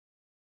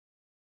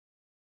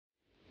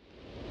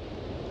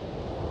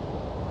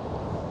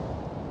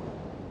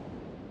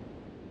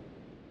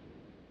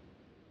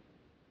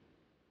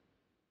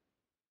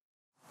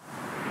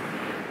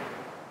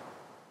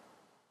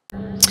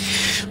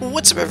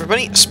What's up,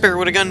 everybody? Spare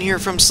with a Gun here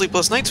from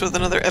Sleepless Nights with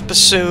another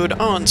episode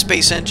on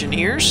Space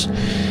Engineers.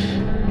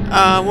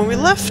 When we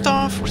left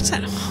off... What's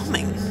that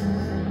humming?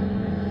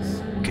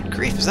 Good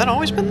grief, has that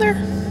always been there?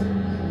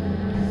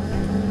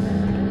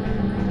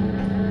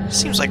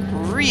 Seems like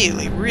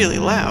really, really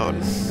loud.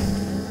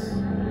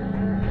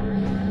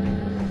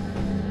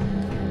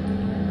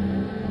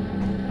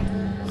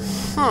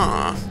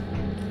 Huh.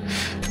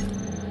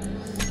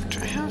 Do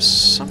I have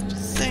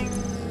something...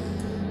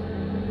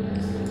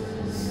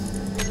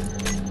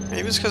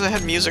 Maybe it's because I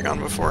had music on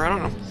before, I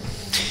don't know.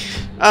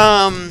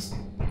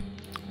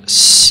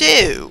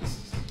 So...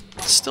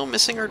 Still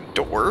missing our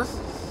door.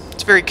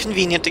 It's very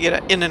convenient to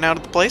get in and out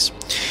of the place.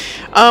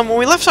 When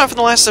we left off in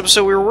the last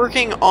episode, we were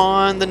working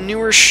on the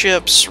newer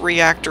ship's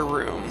reactor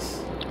room,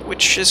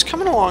 which is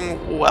coming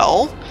along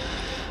well.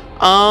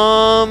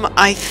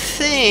 I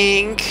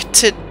think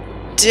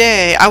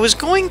today I was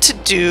going to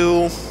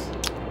do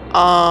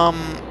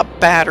a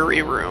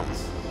battery room,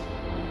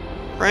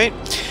 right?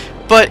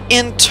 But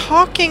in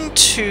talking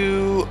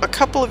to a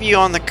couple of you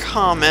on the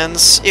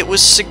comments, it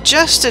was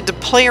suggested to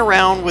play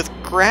around with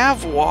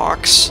grav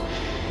walks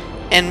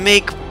and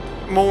make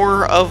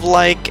more of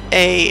like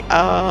a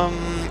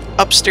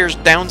upstairs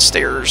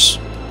downstairs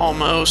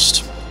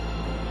almost,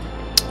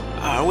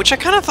 which I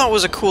kind of thought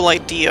was a cool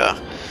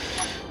idea.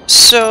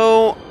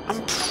 So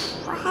I'm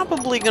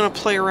probably gonna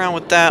play around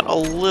with that a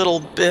little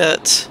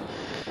bit.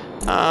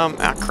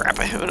 Ah crap,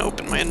 I haven't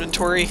opened my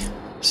inventory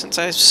since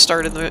I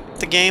started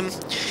the game.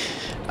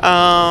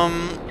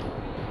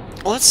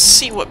 Let's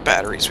see what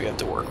batteries we have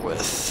to work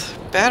with.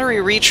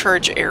 Battery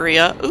recharge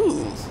area.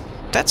 Ooh,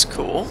 that's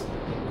cool.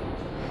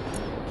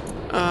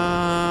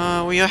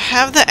 We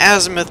have the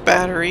azimuth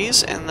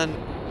batteries and then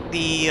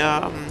the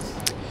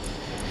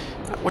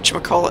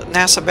whatchamacallit,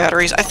 NASA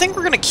batteries. I think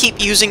we're gonna keep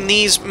using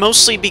these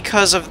mostly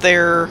because of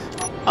their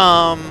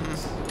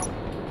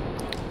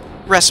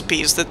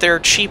recipes, that they're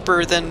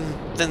cheaper than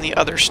the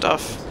other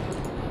stuff.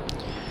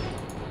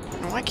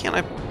 Why can't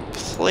I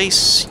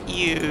place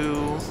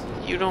you?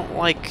 You don't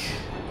like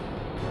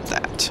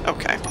that.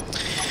 Okay.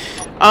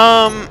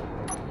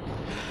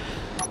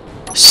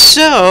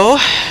 So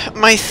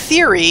my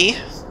theory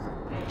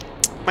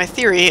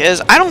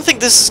is I don't think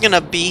this is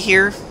gonna be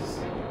here.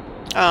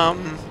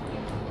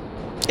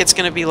 It's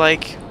gonna be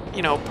like,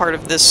 you know, part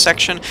of this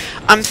section.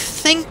 I'm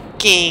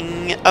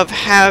thinking of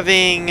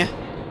having,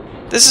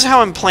 this is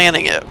how I'm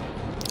planning it,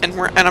 and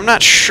I'm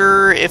not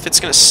sure if it's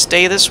gonna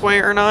stay this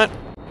way or not.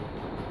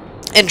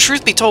 And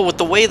truth be told, with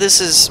the way this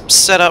is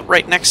set up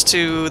right next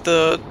to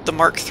the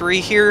Mark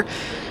III here,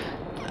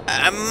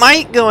 I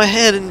might go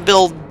ahead and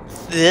build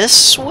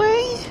this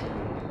way,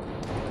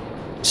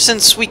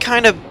 since we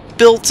kind of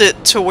built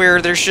it to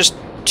where there's just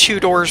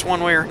two doors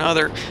one way or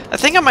another. I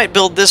think I might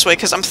build this way,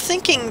 because I'm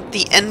thinking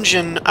the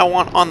engine I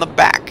want on the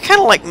back, kind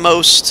of like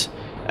most,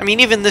 I mean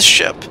even this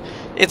ship.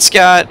 It's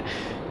got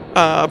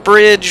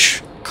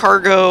bridge,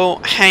 cargo,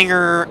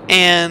 hangar,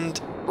 and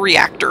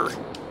reactor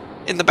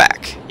in the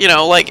back. You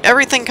know, like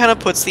everything kind of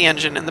puts the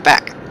engine in the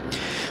back.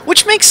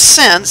 Which makes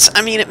sense.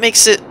 I mean, it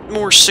makes it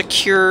more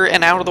secure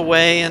and out of the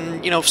way,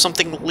 and, you know, if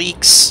something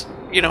leaks,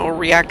 you know, a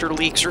reactor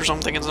leaks or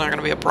something, it's not going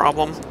to be a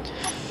problem.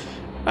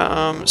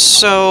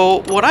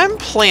 So, what I'm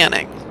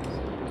planning,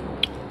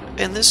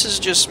 and this is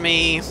just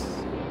me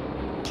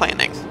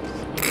planning,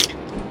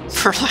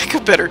 for lack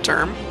of a better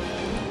term,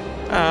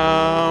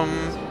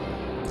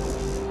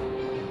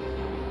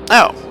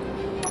 oh,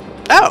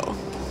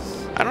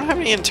 I don't have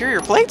any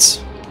interior plates?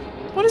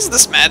 What is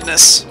this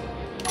madness?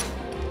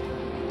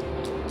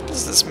 What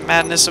is this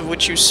madness of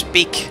which you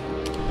speak?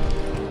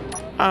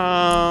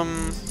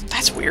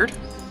 That's weird.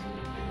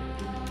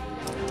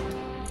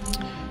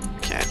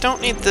 Okay, I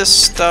don't need this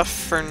stuff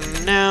for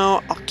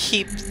now. I'll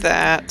keep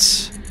that.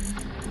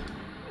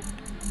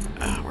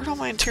 Where'd all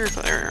my interior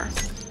plates? There.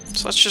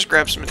 So let's just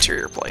grab some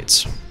interior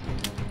plates.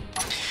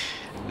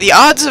 The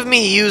odds of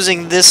me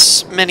using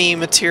this many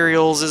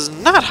materials is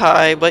not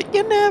high, but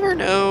you never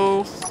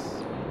know.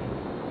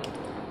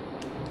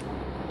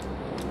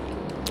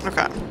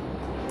 Okay.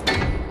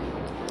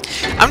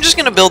 I'm just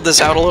gonna build this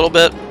out a little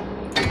bit.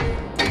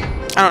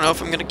 I don't know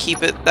if I'm gonna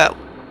keep it that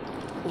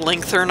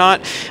length or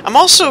not. I'm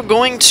also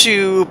going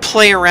to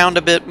play around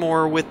a bit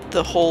more with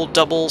the whole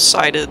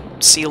double-sided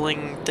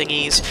ceiling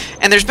thingies.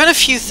 And there's been a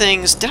few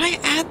things. Did I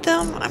add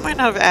them? I might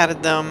not have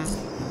added them.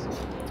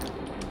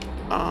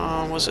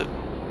 Was it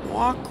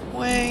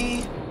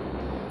walkway?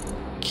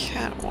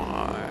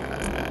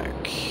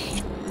 Catwalk?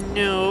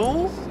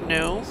 No.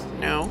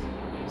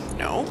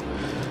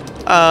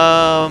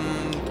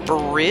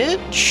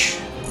 Bridge?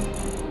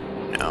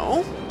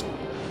 No.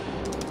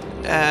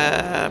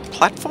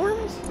 Platform?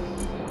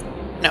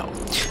 No.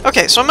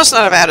 Okay, so I must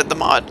not have added the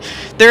mod.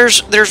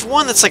 There's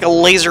one that's like a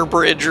laser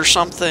bridge or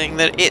something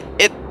that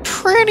it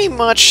pretty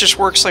much just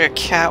works like a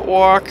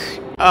catwalk,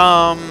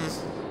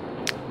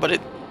 but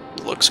it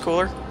looks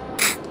cooler,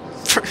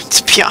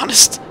 to be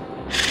honest.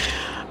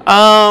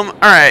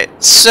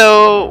 Alright,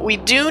 so we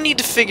do need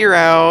to figure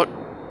out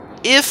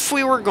if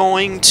we were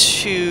going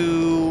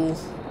to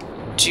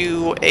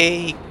do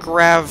a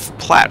grav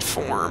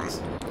platform,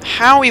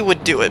 how we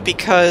would do it,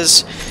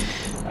 because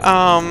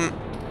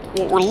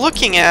what we're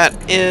looking at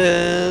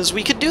is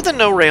we could do the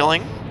no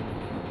railing,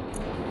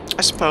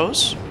 I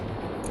suppose.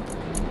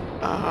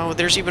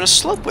 There's even a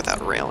slope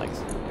without a railing,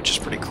 which is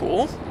pretty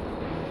cool.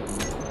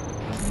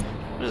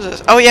 What is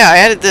this? Oh yeah, I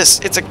added this.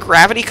 It's a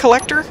gravity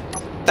collector.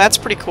 That's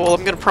pretty cool.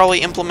 I'm going to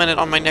probably implement it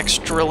on my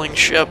next drilling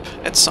ship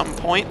at some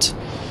point.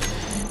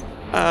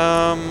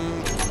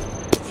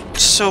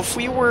 So if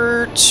we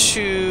were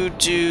to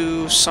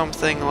do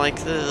something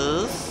like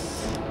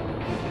this...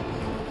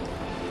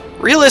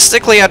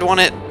 Realistically, I'd want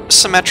it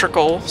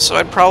symmetrical, so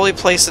I'd probably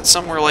place it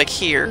somewhere like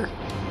here.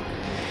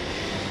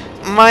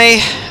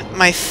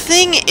 My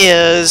thing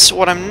is,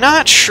 what I'm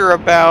not sure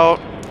about,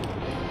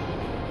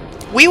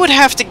 we would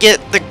have to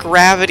get the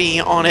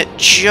gravity on it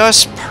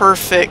just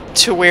perfect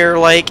to where,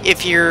 like,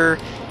 if you're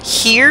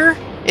here,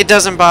 it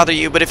doesn't bother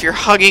you, but if you're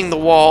hugging the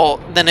wall,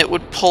 then it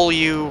would pull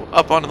you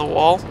up onto the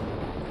wall.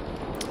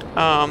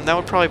 That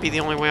would probably be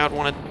the only way I'd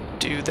want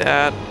to do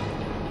that.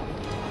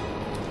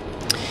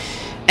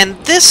 And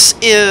this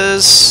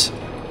is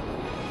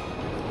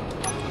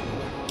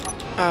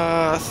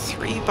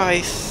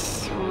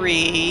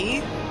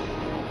 3x3.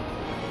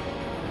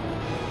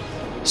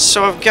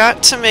 So I've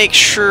got to make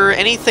sure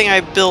anything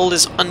I build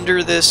is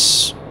under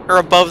this, or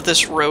above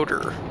this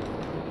rotor,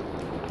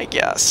 I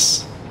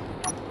guess.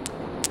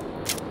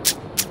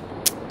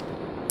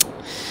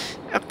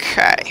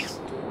 Okay.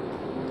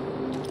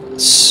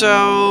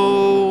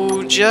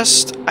 So,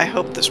 I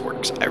hope this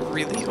works. I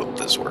really hope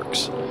this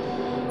works.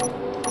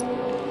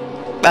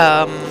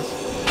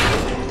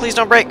 Please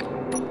don't break.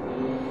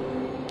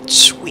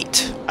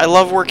 Sweet. I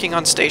love working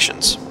on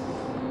stations.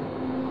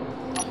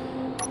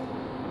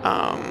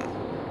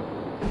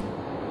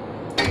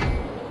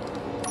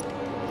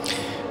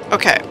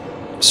 Okay,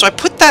 so I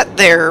put that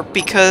there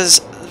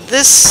because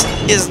this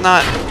is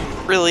not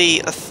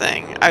really a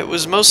thing. It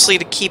was mostly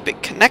to keep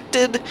it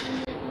connected,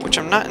 which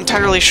I'm not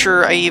entirely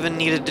sure I even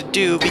needed to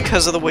do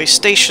because of the way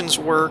stations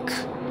work.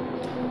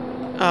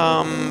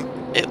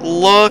 It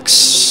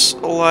looks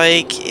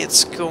like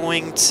it's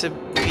going to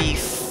be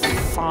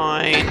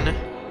fine.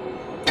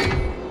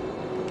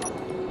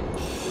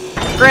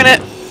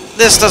 Granted,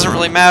 this doesn't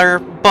really matter,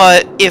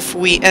 but if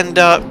we end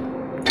up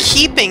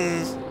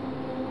keeping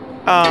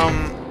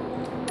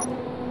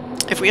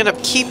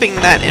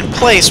that in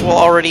place, we'll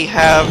already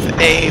have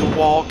a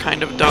wall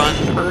kind of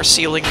done, or a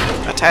ceiling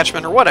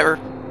attachment, or whatever.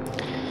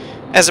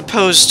 As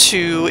opposed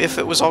to if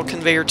it was all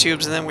conveyor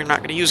tubes, and then we're not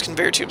going to use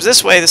conveyor tubes.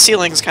 This way, the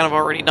ceiling's kind of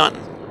already done.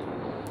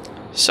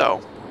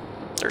 So,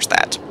 there's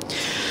that.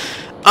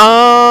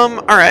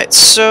 Alright,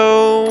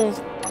 so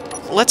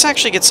let's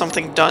actually get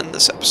something done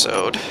this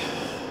episode.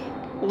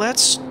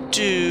 Let's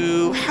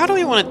do... How do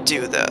we want to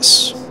do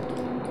this?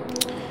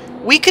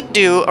 We could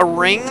do a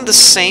ring the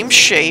same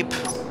shape,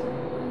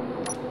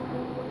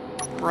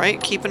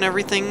 right? Keeping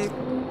everything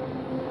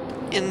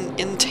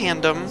in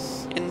tandem,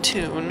 in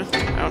tune.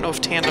 I don't know if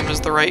tandem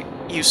is the right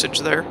usage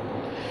there.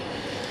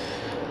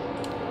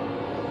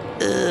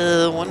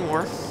 One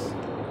more.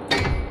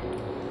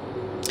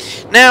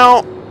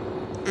 Now,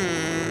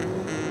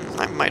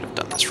 I might have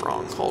done this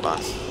wrong. Hold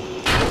on.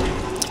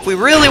 If we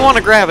really want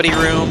a gravity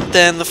room,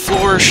 then the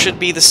floor should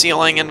be the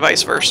ceiling and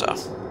vice versa.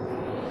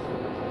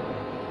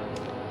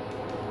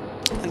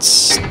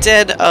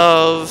 Instead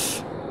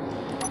of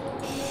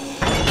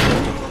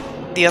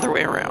the other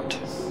way around.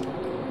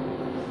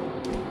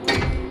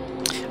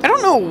 I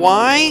don't know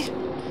why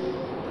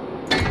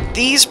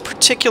these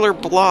particular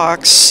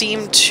blocks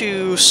seem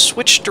to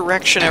switch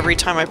direction every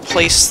time I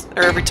place,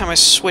 or every time I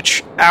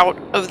switch out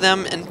of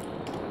them and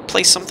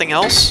place something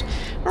else.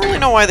 I don't really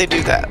know why they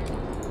do that,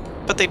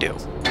 but they do.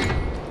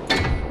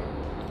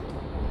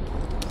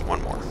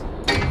 One more.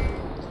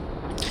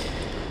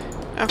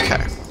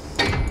 Okay.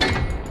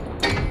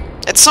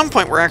 At some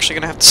point, we're actually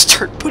going to have to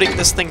start putting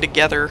this thing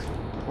together,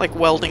 like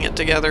welding it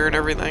together and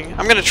everything.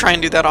 I'm going to try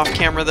and do that off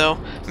camera, though.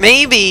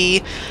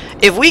 Maybe,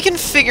 if we can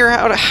figure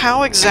out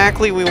how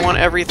exactly we want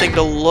everything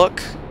to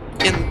look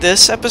in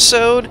this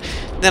episode,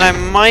 then I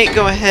might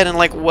go ahead and,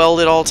 like, weld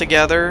it all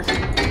together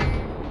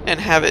and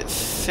have it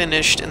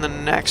finished in the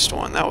next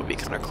one. That would be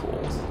kind of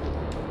cool.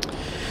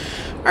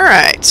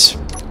 Alright.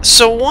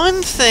 So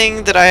one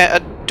thing that I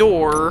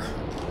adore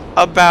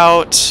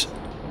about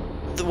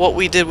what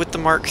we did with the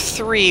Mark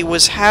III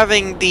was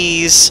having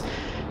these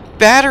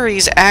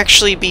batteries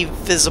actually be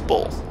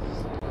visible.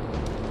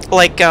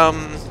 Like,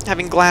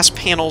 having glass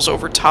panels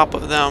over top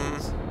of them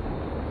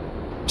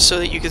so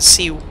that you could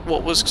see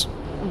what was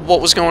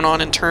going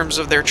on in terms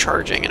of their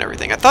charging and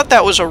everything. I thought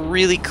that was a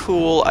really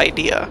cool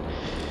idea.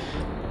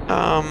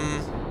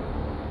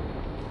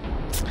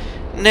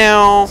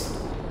 Now,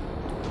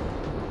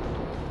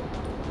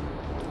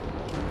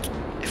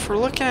 if we're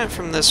looking at it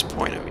from this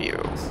point of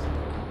view,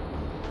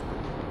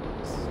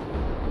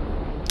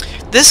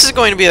 this is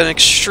going to be an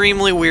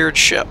extremely weird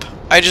ship.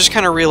 I just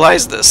kind of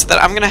realized this, that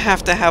I'm going to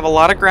have a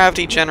lot of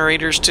gravity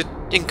generators to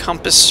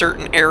encompass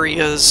certain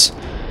areas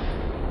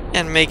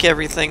and make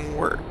everything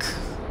work.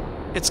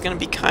 it's going to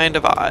be kind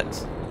of odd.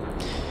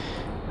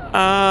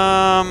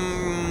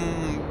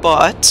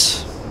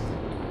 But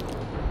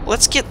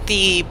let's get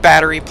the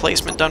battery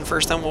placement done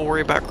first, then we'll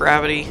worry about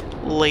gravity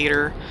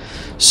later.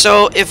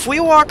 So if we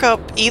walk up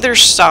either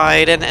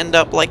side and end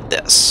up like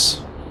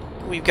this,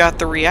 we've got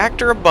the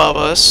reactor above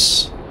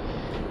us,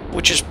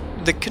 which is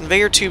the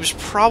conveyor tube's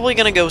probably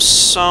going to go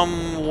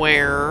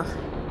somewhere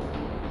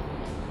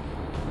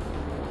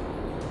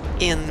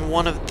in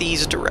one of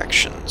these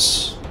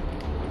directions.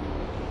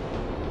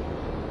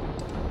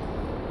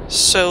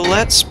 So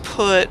let's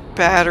put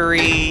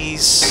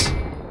batteries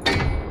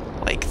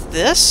like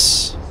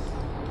this.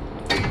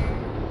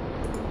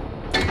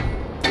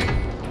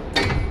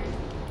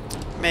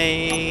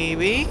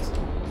 Maybe.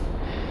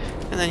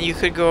 And then you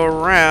could go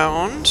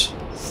around,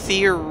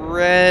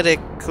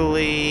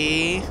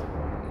 theoretically.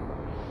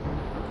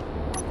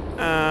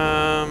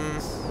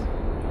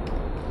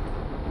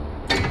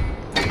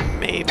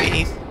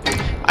 Maybe.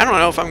 I don't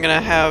know if I'm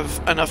gonna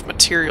have enough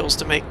materials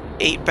to make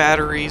 8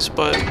 batteries,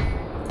 but...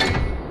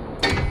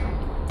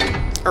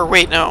 Or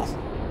wait, no.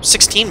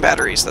 16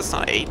 batteries, that's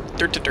not 8.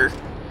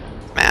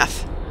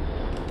 Math.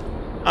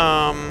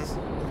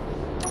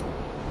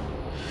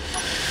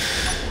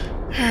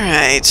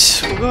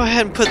 Alright, we'll go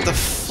ahead and put the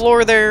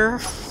floor there.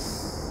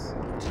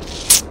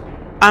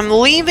 I'm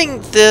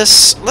leaving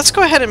this... Let's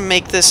go ahead and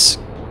make this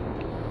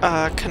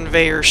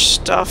conveyor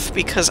stuff,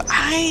 because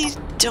I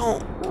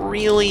don't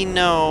really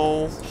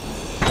know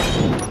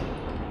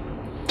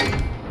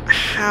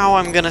how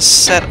I'm gonna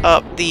set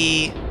up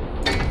the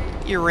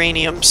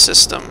uranium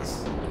system.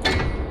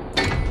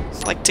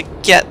 Like, to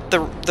get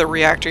the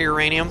reactor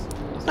uranium.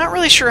 Not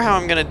really sure how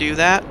I'm gonna do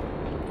that.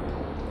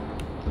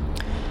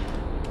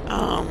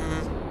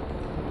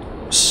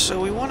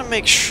 So we want to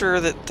make sure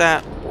that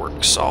that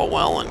works all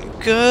well and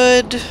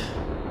good.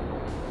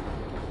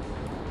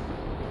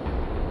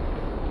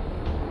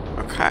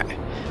 Okay.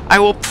 I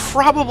will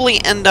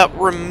probably end up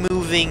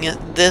removing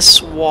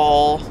this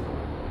wall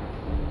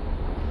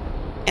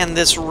and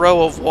this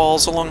row of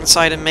walls along the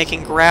side and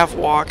making grav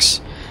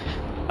walks.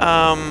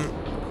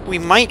 We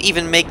might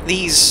even make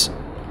these,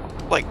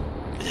 like...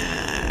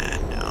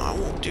 no, I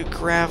won't do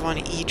grav on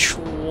each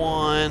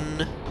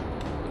one.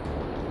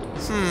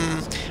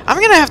 I'm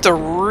gonna have to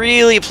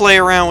really play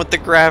around with the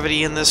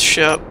gravity in this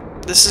ship.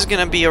 This is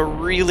gonna be a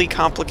really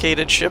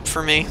complicated ship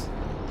for me.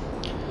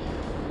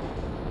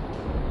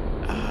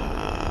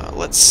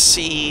 Let's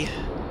see.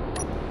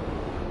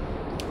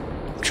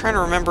 I'm trying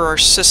to remember our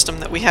system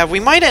that we have. We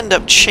might end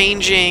up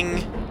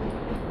changing...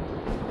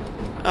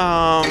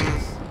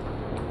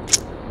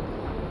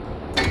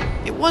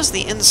 It was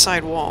the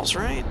inside walls,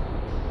 right?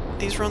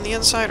 These were on the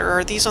inside, or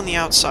are these on the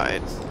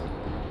outside?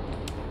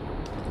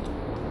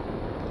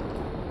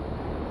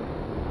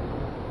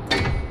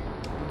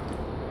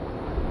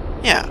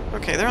 Yeah,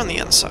 okay, they're on the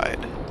inside.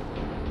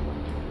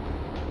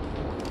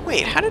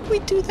 Wait, how did we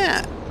do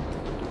that?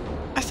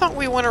 I thought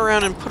we went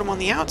around and put them on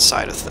the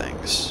outside of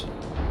things.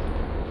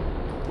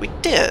 We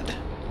did.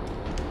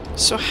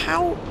 So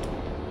how...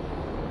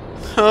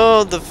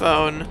 Oh, the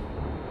phone.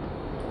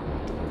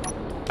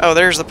 Oh,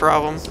 there's the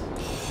problem.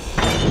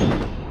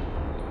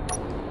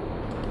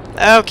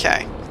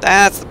 Okay,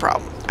 that's the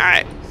problem.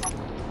 Alright.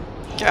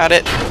 Got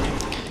it.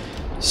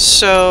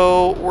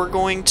 So, we're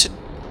going to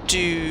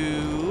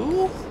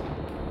do...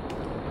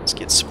 Let's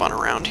get spun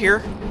around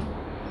here.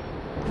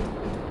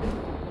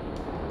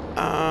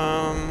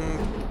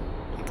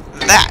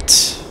 That.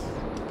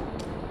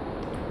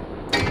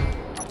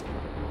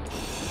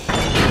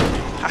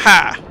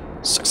 Haha!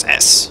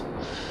 Success.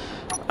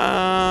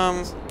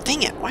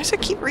 Dang it, why does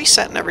it keep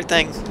resetting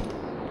everything?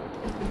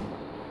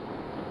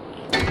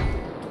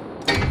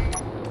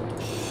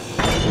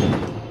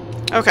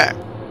 Okay.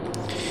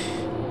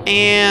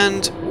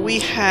 And we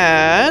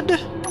had... I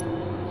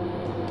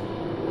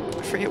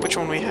forget which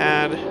one we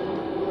had.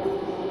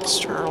 Let's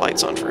turn our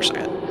lights on for a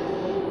second.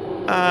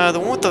 The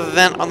one with the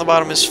vent on the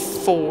bottom is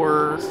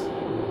 4.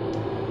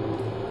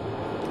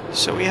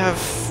 So we have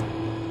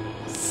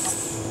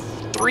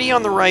 3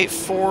 on the right,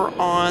 4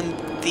 on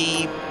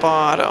the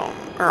bottom.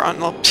 Or on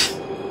the...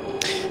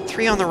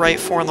 3 on the right,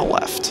 4 on the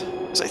left.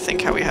 Is I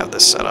think how we have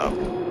this set up.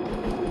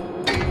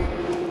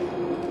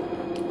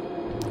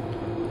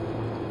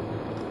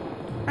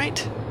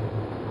 Right?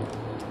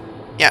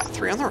 Yeah,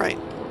 3 on the right.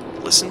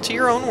 Listen to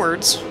your own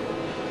words.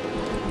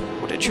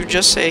 What did you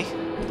just say?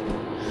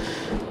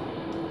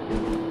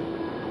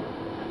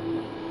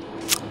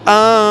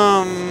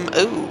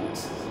 Oh.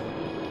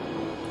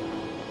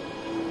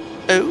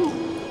 Oh.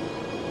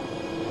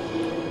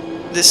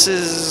 This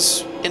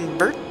is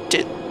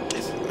inverted,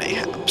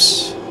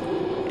 mayhaps.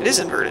 It is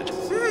inverted.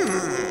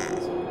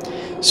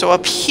 So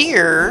up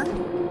here...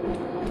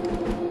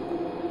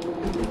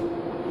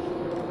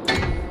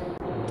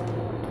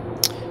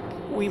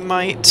 we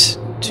might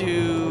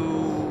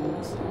do...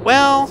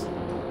 Well,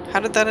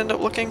 how did that end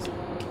up looking?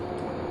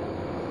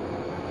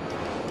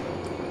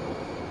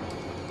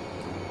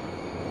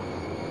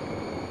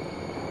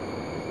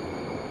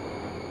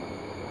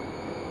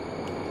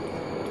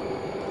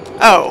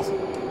 Oh.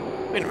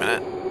 Wait a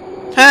minute.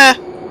 Huh?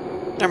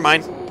 Never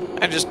mind.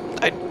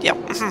 Yeah.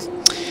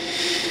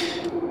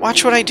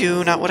 Watch what I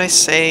do, not what I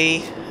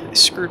say. I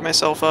screwed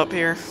myself up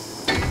here.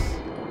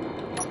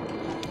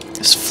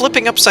 This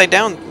flipping upside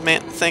down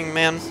thing,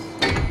 man.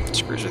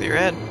 Screws with your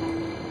head.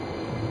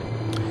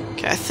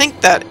 Okay, I think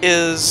that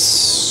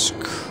is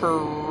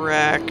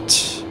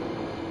correct.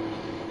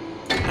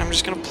 I'm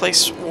just gonna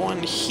place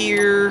one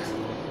here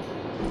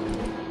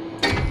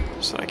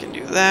so I can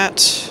do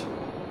that.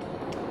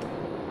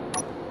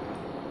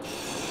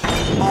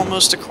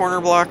 Almost a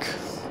corner block,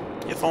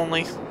 if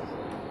only.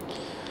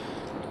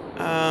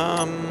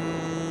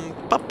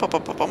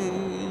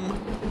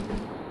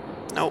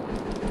 Nope.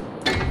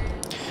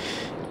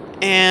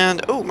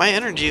 And, oh, my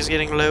energy is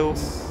getting low.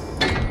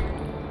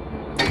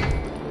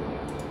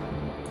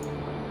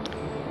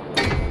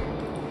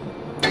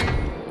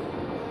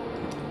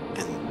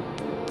 And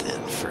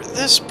then for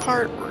this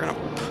part, we're gonna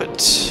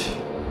put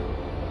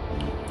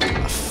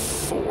a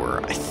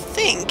 4, I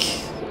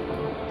think.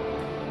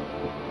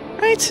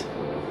 Right?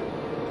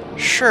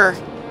 Sure.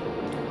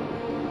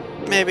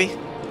 Maybe.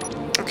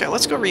 Okay,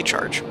 let's go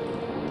recharge.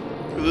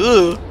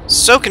 Ugh,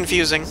 so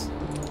confusing.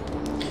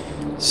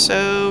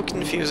 So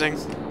confusing.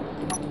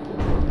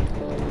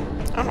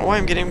 I don't know why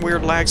I'm getting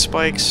weird lag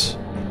spikes.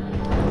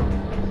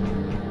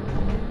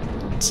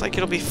 It's like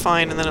it'll be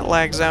fine and then it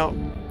lags out.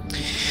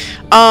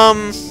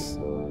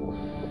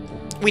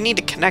 We need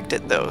to connect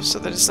it though, so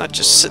that it's not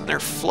just sitting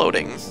there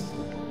floating.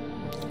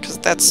 Because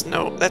that's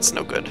no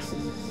good.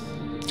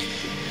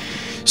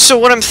 So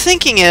what I'm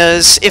thinking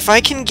is, if I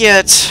can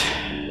get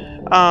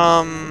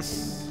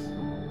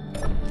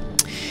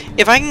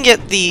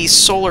the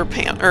solar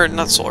panel, or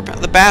not solar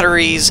panel, the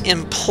batteries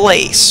in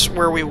place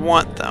where we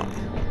want them,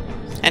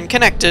 and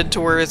connected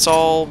to where it's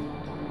all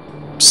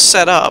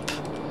set up.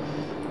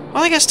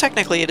 Well, I guess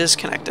technically it is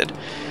connected.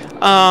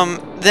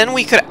 Then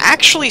we could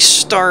actually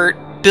start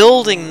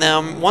building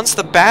them. Once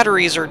the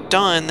batteries are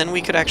done, then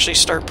we could actually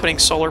start putting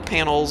solar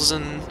panels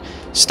and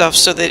stuff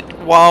so that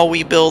while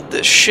we build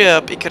this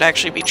ship, it could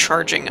actually be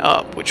charging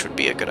up, which would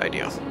be a good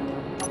idea.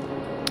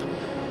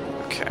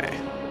 Okay.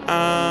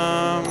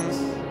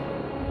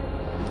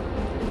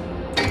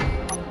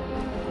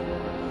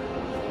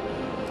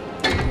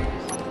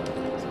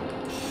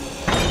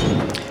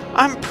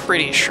 I'm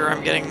pretty sure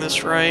I'm getting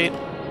this right.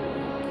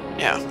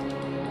 Yeah.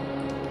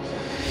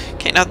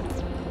 Okay, now,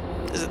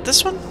 is it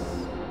this one?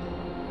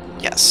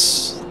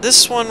 Yes.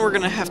 This one we're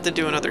gonna have to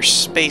do another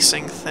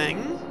spacing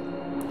thing,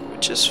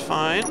 which is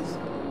fine.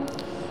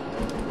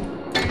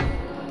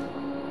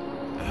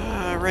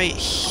 Right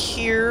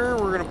here,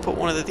 we're gonna put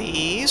one of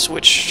these,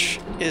 which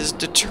is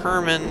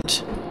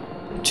determined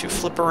to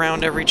flip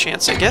around every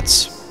chance it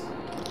gets.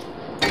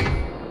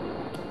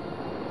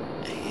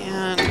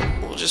 And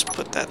we'll just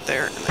put that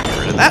there and then get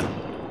rid of that.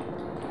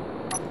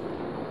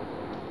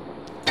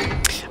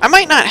 I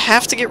might not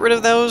have to get rid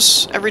of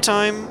those every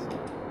time,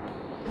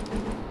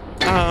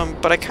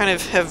 but I kind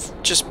of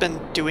have just been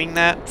doing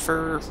that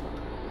for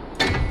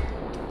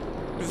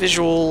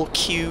visual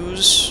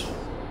cues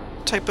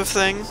type of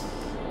thing.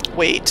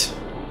 Wait.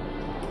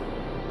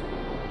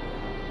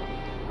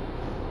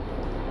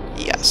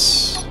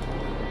 Yes.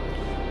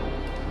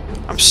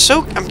 I'm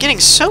getting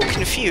so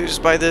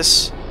confused by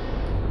this,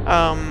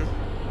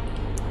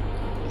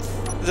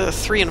 the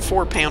 3 and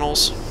 4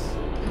 panels.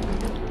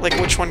 Like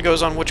which one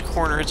goes on which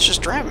corner. It's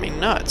just driving me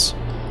nuts.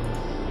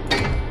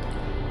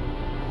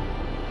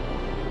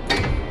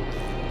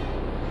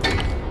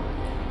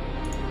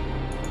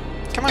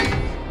 Come on.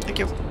 Thank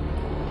you.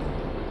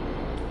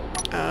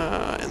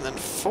 And then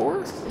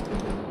 4.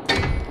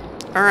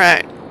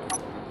 Alright.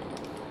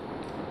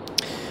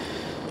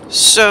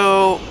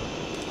 So,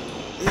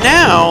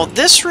 now,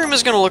 this room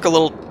is going to look a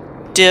little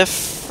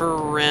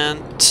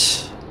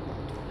different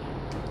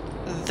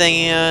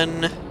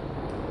than,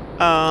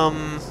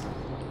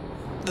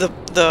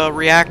 the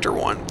reactor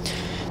one.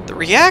 The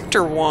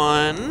reactor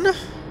one...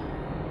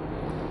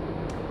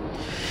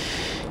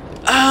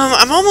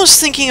 I'm almost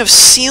thinking of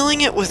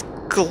sealing it with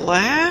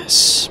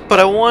glass, but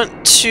I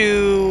want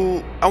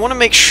to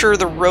make sure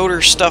the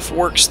rotor stuff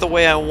works the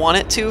way I want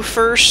it to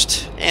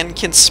first, and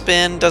can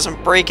spin,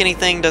 doesn't break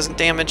anything, doesn't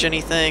damage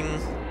anything,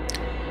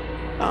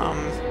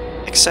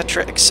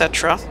 etc.,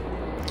 etc.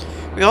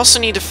 We also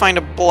need to find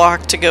a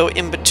block to go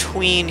in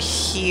between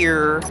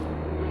here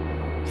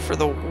for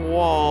the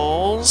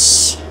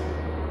walls,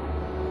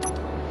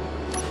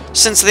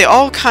 since they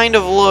all kind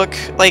of look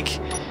like,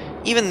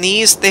 even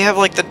these, they have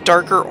like the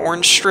darker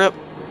orange strip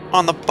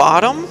on the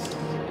bottom.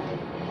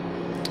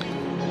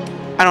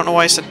 I don't know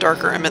why I said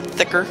darker, I meant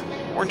thicker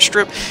orange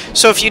strip.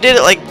 So if you did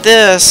it like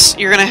this,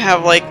 you're gonna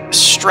have like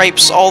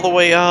stripes all the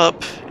way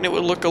up, and it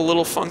would look a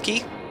little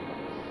funky.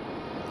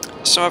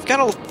 So I've got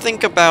to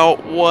think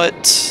about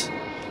what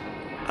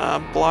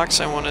blocks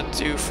I want to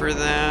do for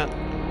that.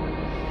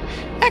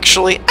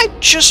 Actually, I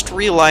just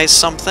realized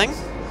something.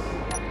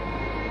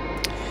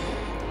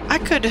 I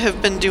could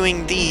have been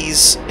doing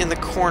these in the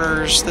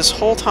corners this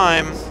whole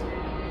time.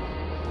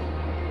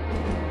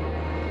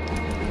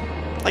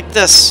 Like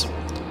this.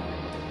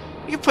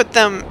 You could put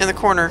them in the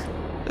corner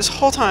this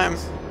whole time.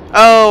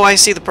 Oh, I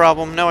see the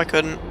problem. No, I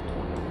couldn't.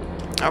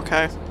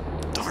 Okay.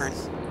 Darn.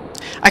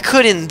 I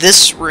could in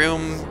this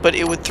room, but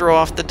it would throw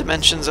off the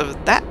dimensions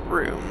of that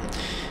room,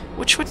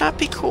 which would not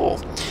be cool.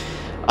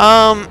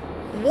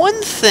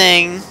 One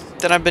thing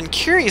that I've been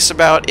curious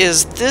about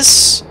is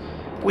this...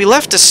 We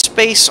left a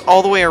space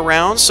all the way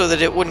around so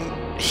that it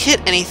wouldn't hit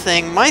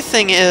anything. My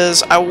thing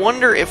is, I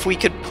wonder if we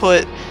could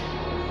put...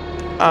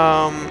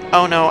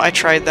 oh no, I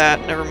tried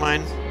that. Never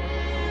mind.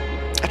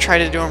 I tried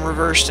to do them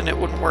reversed and it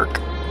wouldn't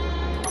work.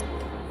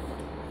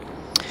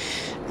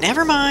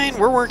 Never mind,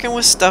 we're working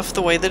with stuff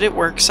the way that it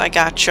works. I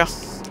gotcha.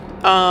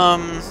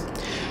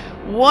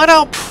 What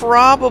I'll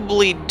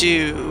probably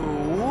do...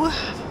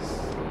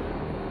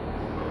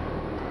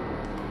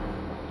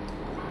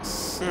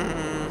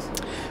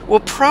 We'll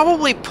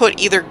probably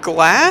put either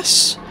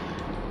glass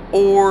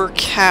or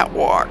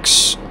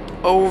catwalks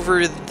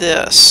over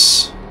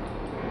this.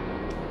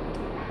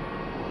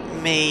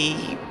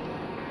 Maybe.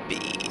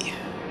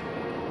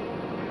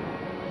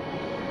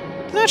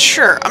 Not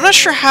sure. I'm not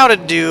sure how to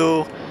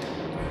do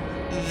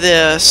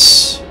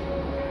this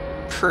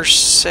per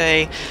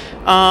se.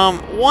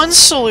 One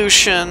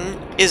solution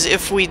is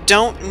if we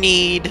don't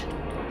need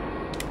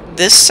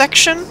this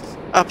section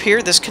up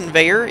here, this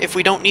conveyor, if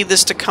we don't need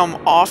this to come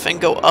off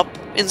and go up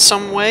in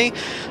some way,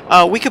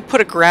 we could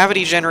put a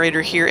gravity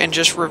generator here and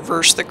just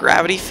reverse the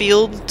gravity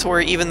field to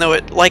where even though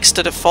it likes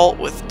to default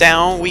with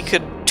down, we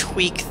could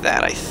tweak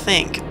that, I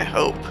think. I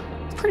hope.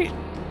 Pretty...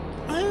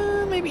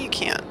 maybe you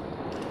can't.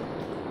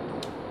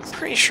 I'm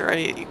pretty sure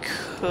you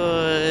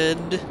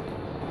could...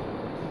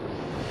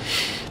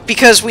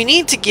 Because we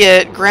need to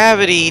get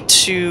gravity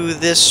to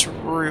this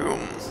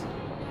room.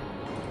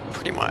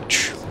 Pretty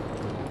much.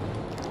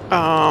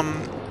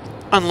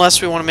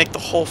 Unless we want to make the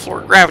whole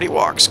floor gravity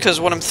walks. Because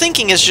what I'm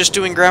thinking is just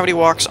doing gravity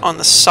walks on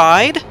the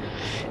side.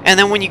 And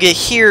then when you get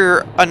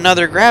here,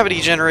 another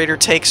gravity generator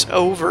takes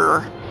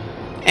over.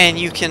 And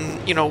you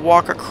can, you know,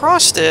 walk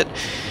across it.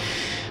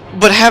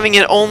 But having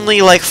it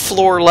only like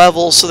floor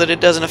level so that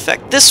it doesn't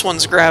affect this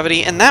one's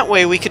gravity. And that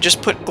way we could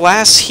just put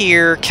glass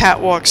here,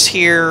 catwalks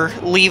here,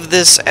 leave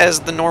this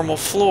as the normal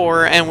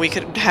floor. And we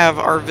could have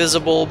our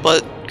visible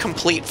but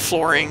complete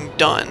flooring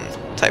done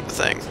type of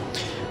thing.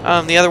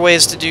 The other way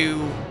is to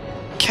do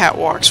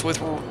catwalks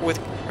with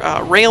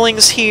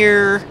railings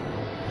here.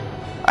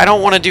 I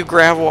don't want to do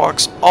grav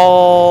walks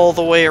all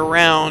the way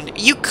around.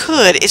 You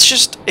could, it's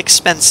just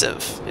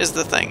expensive is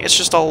the thing. It's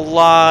just a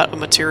lot of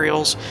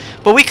materials.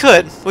 But we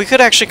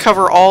could actually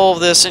cover all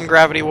of this in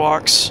gravity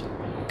walks.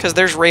 Because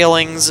there's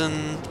railings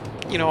and,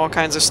 you know, all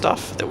kinds of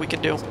stuff that we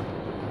could do.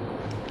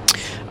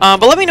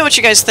 But let me know what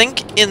you guys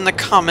think in the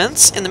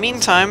comments. In the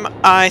meantime,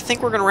 I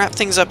think we're going to wrap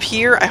things up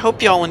here. I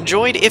hope you all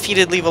enjoyed. If you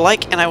did, leave a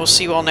like, and I will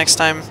see you all next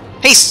time.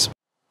 Peace!